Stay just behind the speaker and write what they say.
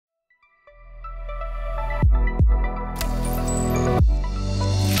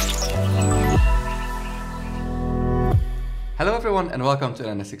Hello everyone and welcome to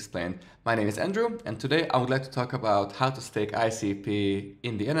NNS Explained. My name is Andrew and today I would like to talk about how to stake ICP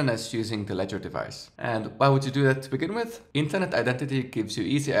in the NNS using the Ledger device. And why would you do that to begin with? Internet identity gives you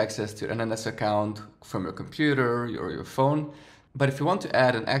easy access to your NNS account from your computer or your phone. But if you want to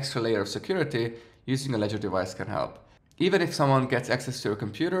add an extra layer of security, using a Ledger device can help. Even if someone gets access to your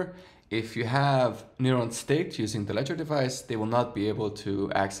computer, if you have neurons staked using the Ledger device, they will not be able to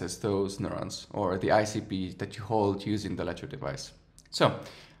access those neurons or the ICP that you hold using the Ledger device. So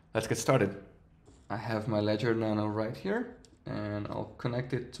let's get started. I have my Ledger Nano right here and I'll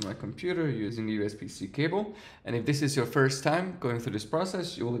connect it to my computer using a USB-C cable. And if this is your first time going through this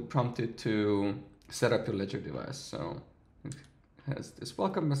process, you will be prompted to set up your Ledger device. So it has this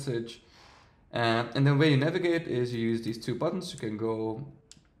welcome message. And the way you navigate is you use these two buttons. You can go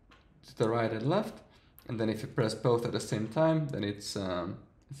to the right and left, and then if you press both at the same time, then it's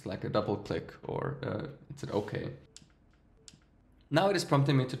like a double click or it's an OK. Now it is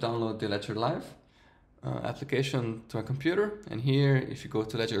prompting me to download the Ledger Live application to my computer, and here if you go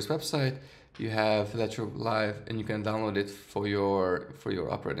to Ledger's website, you have Ledger Live and you can download it for your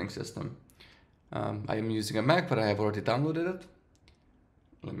operating system. I am using a Mac, but I have already downloaded it.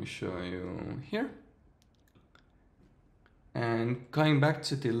 Let me show you here. And going back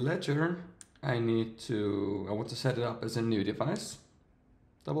to the Ledger, I want to set it up as a new device.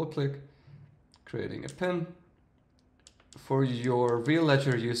 Double click, creating a pin. For your real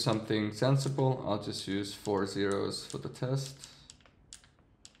Ledger, use something sensible. I'll just use 4 zeros for the test.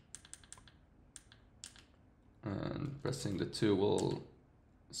 And pressing the 2 will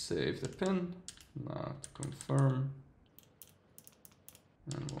save the pin. Now to confirm.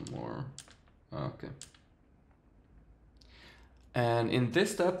 And one more. Okay. And in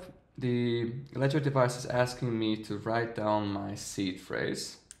this step, the Ledger device is asking me to write down my seed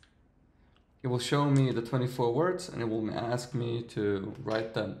phrase. It will show me the 24 words and it will ask me to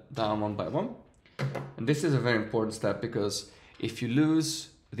write them down one by one. And this is a very important step because if you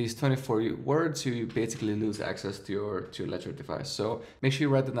lose these 24 words, you basically lose access to your Ledger device. So make sure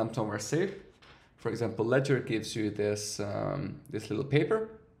you write them down somewhere safe. For example, Ledger gives you this little paper.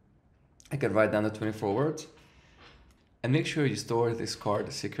 I can write down the 24 words. And make sure you store this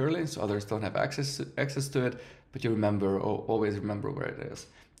card securely so others don't have access to it, but you always remember where it is.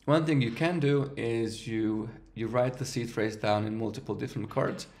 One thing you can do is you write the seed phrase down in multiple different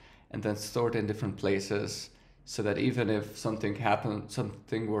cards and then store it in different places so that even if something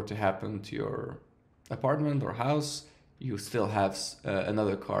were to happen to your apartment or house, you still have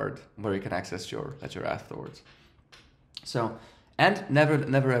another card where you can access your Ledger afterwards. So, and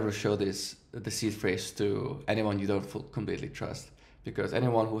never ever show the seed phrase to anyone you don't completely trust, because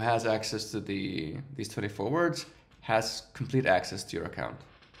anyone who has access to these 24 words has complete access to your account.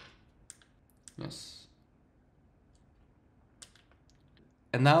 Yes.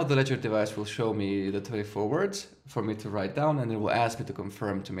 And now the Ledger device will show me the 24 words for me to write down, and it will ask me to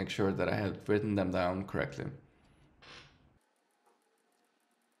confirm to make sure that I have written them down correctly.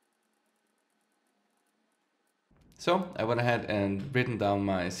 So I went ahead and written down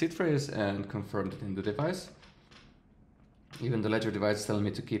my seed phrase and confirmed it in the device. Even the Ledger device is telling me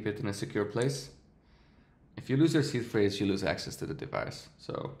to keep it in a secure place. If you lose your seed phrase, you lose access to the device.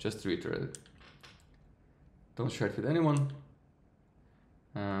 So just to reiterate, don't share it with anyone.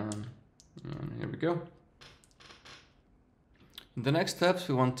 And here we go. In the next steps,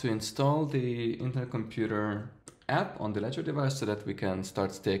 we want to install the Internet Computer app on the Ledger device so that we can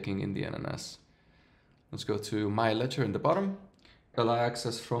start staking in the NNS. Let's go to My Ledger in the bottom, allow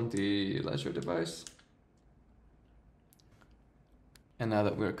access from the Ledger device. And now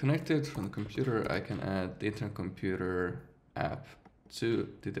that we're connected from the computer, I can add the Internet Computer app to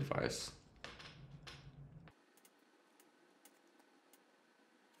the device.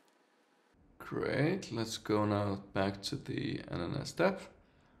 Great, let's go now back to the NNS step.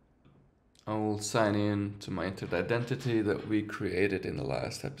 I will sign in to my internet identity that we created in the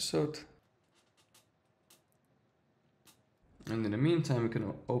last episode. And in the meantime, we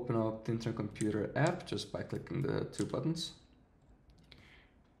can open up the Internet Computer app just by clicking the two buttons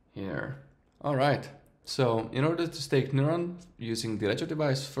here. All right, so in order to stake Neuron using the Ledger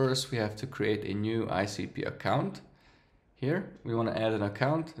device, first we have to create a new ICP account. Here, we want to add an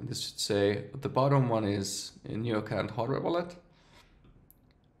account, and this should say, the bottom one is a new account hardware wallet.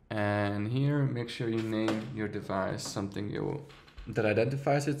 And here, make sure you name your device something that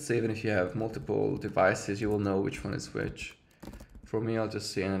identifies it, so even if you have multiple devices, you will know which one is which. For me, I'll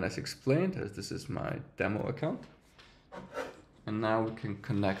just say NNS Explained, as this is my demo account. And now we can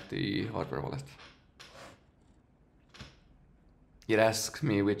connect the hardware wallet. It asks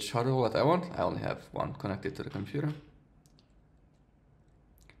me which hardware wallet I want. I only have one connected to the computer.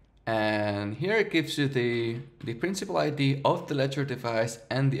 And here it gives you the principal ID of the ledger device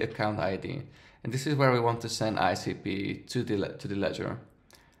and the account ID. And this is where we want to send ICP to the ledger.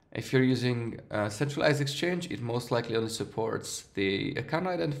 If you're using a centralized exchange, it most likely only supports the account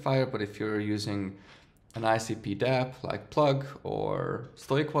identifier, but if you're using an ICP dApp like Plug or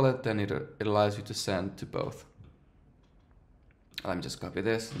Stoic Wallet, then it allows you to send to both. Let me just copy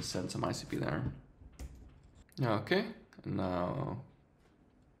this and send some ICP there. Okay, now.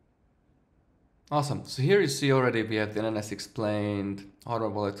 Awesome. So here you see already we have the NNS Explained hardware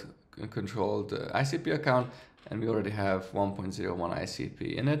wallet controlled ICP account, and we already have 1.01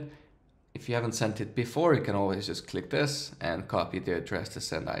 ICP in it. If you haven't sent it before, you can always just click this and copy the address to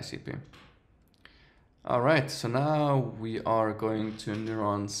send ICP. All right, so now we are going to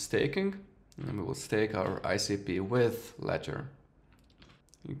neurons staking, and we will stake our ICP with ledger.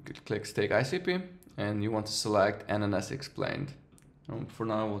 You could click stake ICP, and you want to select NNS Explained. For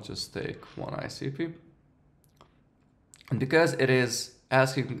now, we'll just stake one ICP. And because it is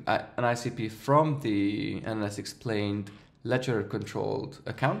asking an ICP from the NNS Explained ledger controlled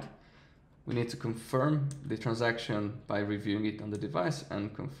account, we need to confirm the transaction by reviewing it on the device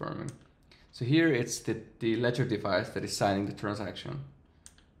and confirming. So here it's the ledger device that is signing the transaction.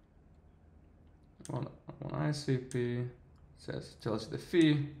 One ICP tells you the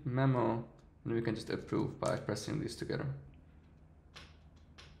fee, memo, and we can just approve by pressing these together.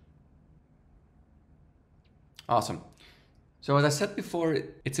 Awesome. So as I said before,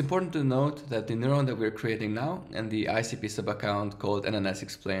 it's important to note that the neuron that we're creating now and the ICP sub-account called NNS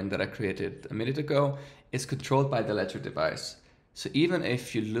Explained that I created a minute ago is controlled by the ledger device. So even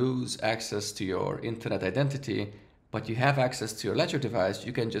if you lose access to your internet identity, but you have access to your ledger device,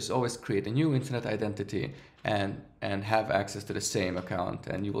 you can just always create a new internet identity and have access to the same account,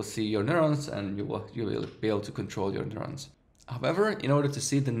 and you will see your neurons and you will be able to control your neurons. However, in order to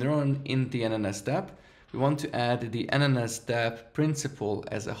see the neuron in the NNS dApp, we want to add the NNS dApp principal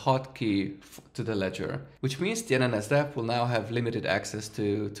as a hotkey to the ledger, which means the NNS dApp will now have limited access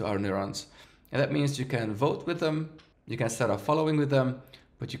to our neurons. And that means you can vote with them, you can set up following with them,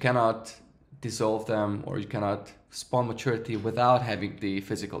 but you cannot dissolve them or you cannot spawn maturity without having the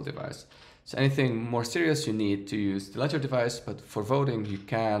physical device. So anything more serious, you need to use the ledger device, but for voting, you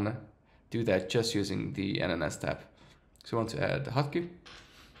can do that just using the NNS dApp. So we want to add the hotkey.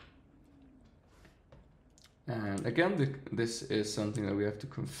 And again, this is something that we have to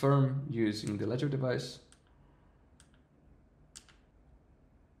confirm using the ledger device.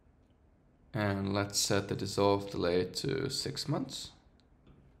 And let's set the dissolve delay to 6 months.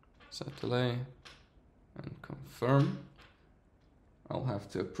 Set delay and confirm. I'll have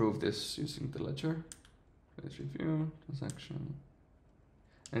to approve this using the ledger. Please review transaction.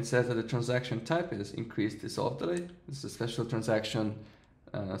 And it says that the transaction type is increased dissolve delay. This is a special transaction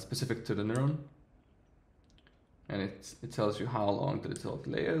specific to the neuron. And it tells you how long the dissolve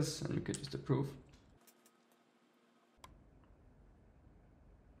delay is, and you can just approve.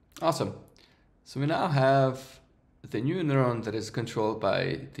 Awesome. So we now have the new neuron that is controlled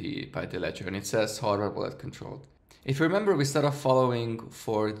by the ledger, and it says hardware wallet controlled. If you remember, we set up following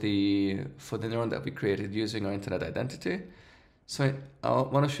for the neuron that we created using our internet identity. So I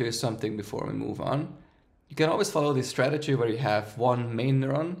want to show you something before we move on. You can always follow this strategy where you have one main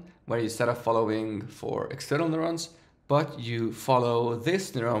neuron where you set up following for external neurons, but you follow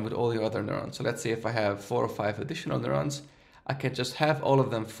this neuron with all your other neurons. So let's say if I have 4 or 5 additional neurons, I can just have all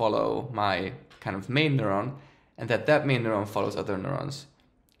of them follow my kind of main neuron, and that main neuron follows other neurons.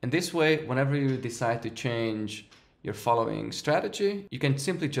 In this way, whenever you decide to change your following strategy, you can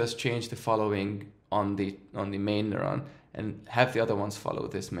simply just change the following on the main neuron and have the other ones follow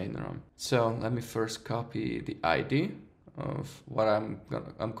this main neuron. So let me first copy the ID of what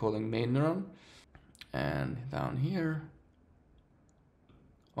I'm calling main neuron, and down here,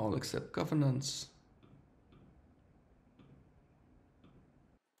 all except governance.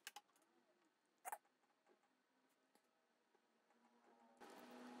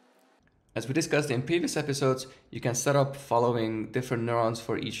 As we discussed in previous episodes, you can set up following different neurons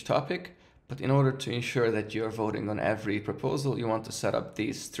for each topic, but in order to ensure that you're voting on every proposal, you want to set up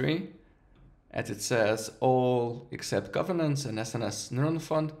these 3. As it says, all except governance and SNS neuron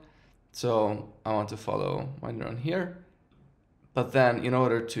fund. So I want to follow my neuron here. But then in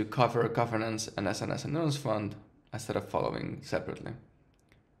order to cover governance and SNS and neurons fund, I set up following separately.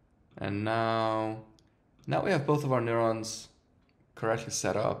 And now we have both of our neurons correctly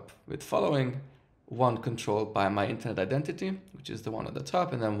set up with following, one controlled by my internet identity, which is the one at the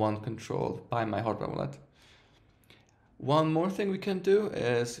top, and then one controlled by my hardware wallet. One more thing we can do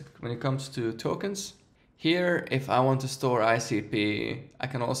is when it comes to tokens, Here, if I want to store ICP, I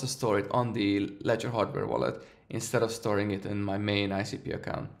can also store it on the Ledger hardware wallet instead of storing it in my main ICP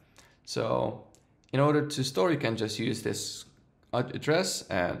account. So in order to store, you can just use this address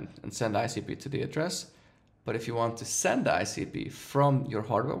and send ICP to the address. But if you want to send the ICP from your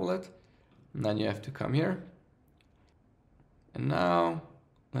hardware wallet, then you have to come here. And now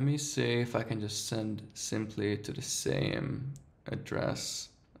let me see if I can just send simply to the same address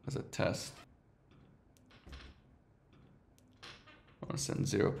as a test. I want to send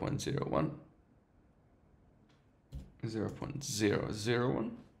 0.01,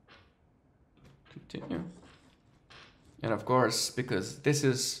 0.001, continue. And of course, because this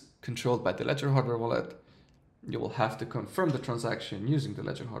is controlled by the Ledger hardware wallet, you will have to confirm the transaction using the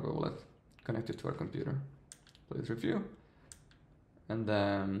Ledger hardware wallet connected to our computer. Please review. And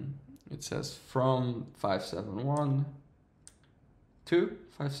then it says from 571 to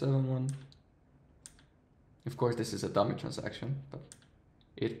 571. Of course, this is a dummy transaction, but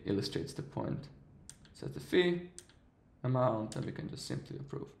it illustrates the point. It says the fee, amount, and we can just simply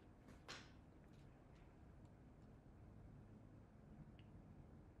approve.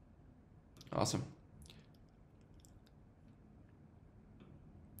 Awesome.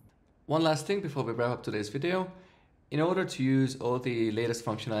 One last thing before we wrap up today's video. In order to use all the latest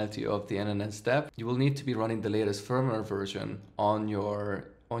functionality of the NNS Dev, you will need to be running the latest firmware version on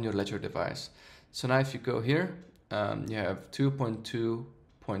your Ledger device. So now if you go here, you have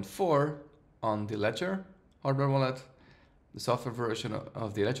 2.2.4 on the Ledger hardware wallet, the software version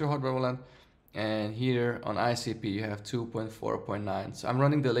of the Ledger hardware wallet, and here on ICP you have 2.4.9. So I'm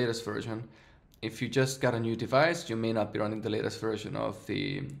running the latest version. If you just got a new device, you may not be running the latest version of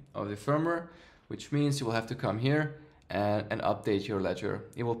the firmware, which means you will have to come here and update your Ledger.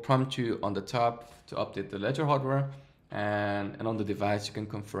 It will prompt you on the top to update the Ledger hardware, and on the device you can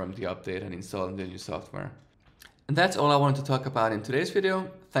confirm the update and install the new software. And that's all I wanted to talk about in today's video.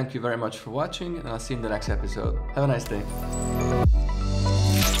 Thank you very much for watching, and I'll see you in the next episode. Have a nice day.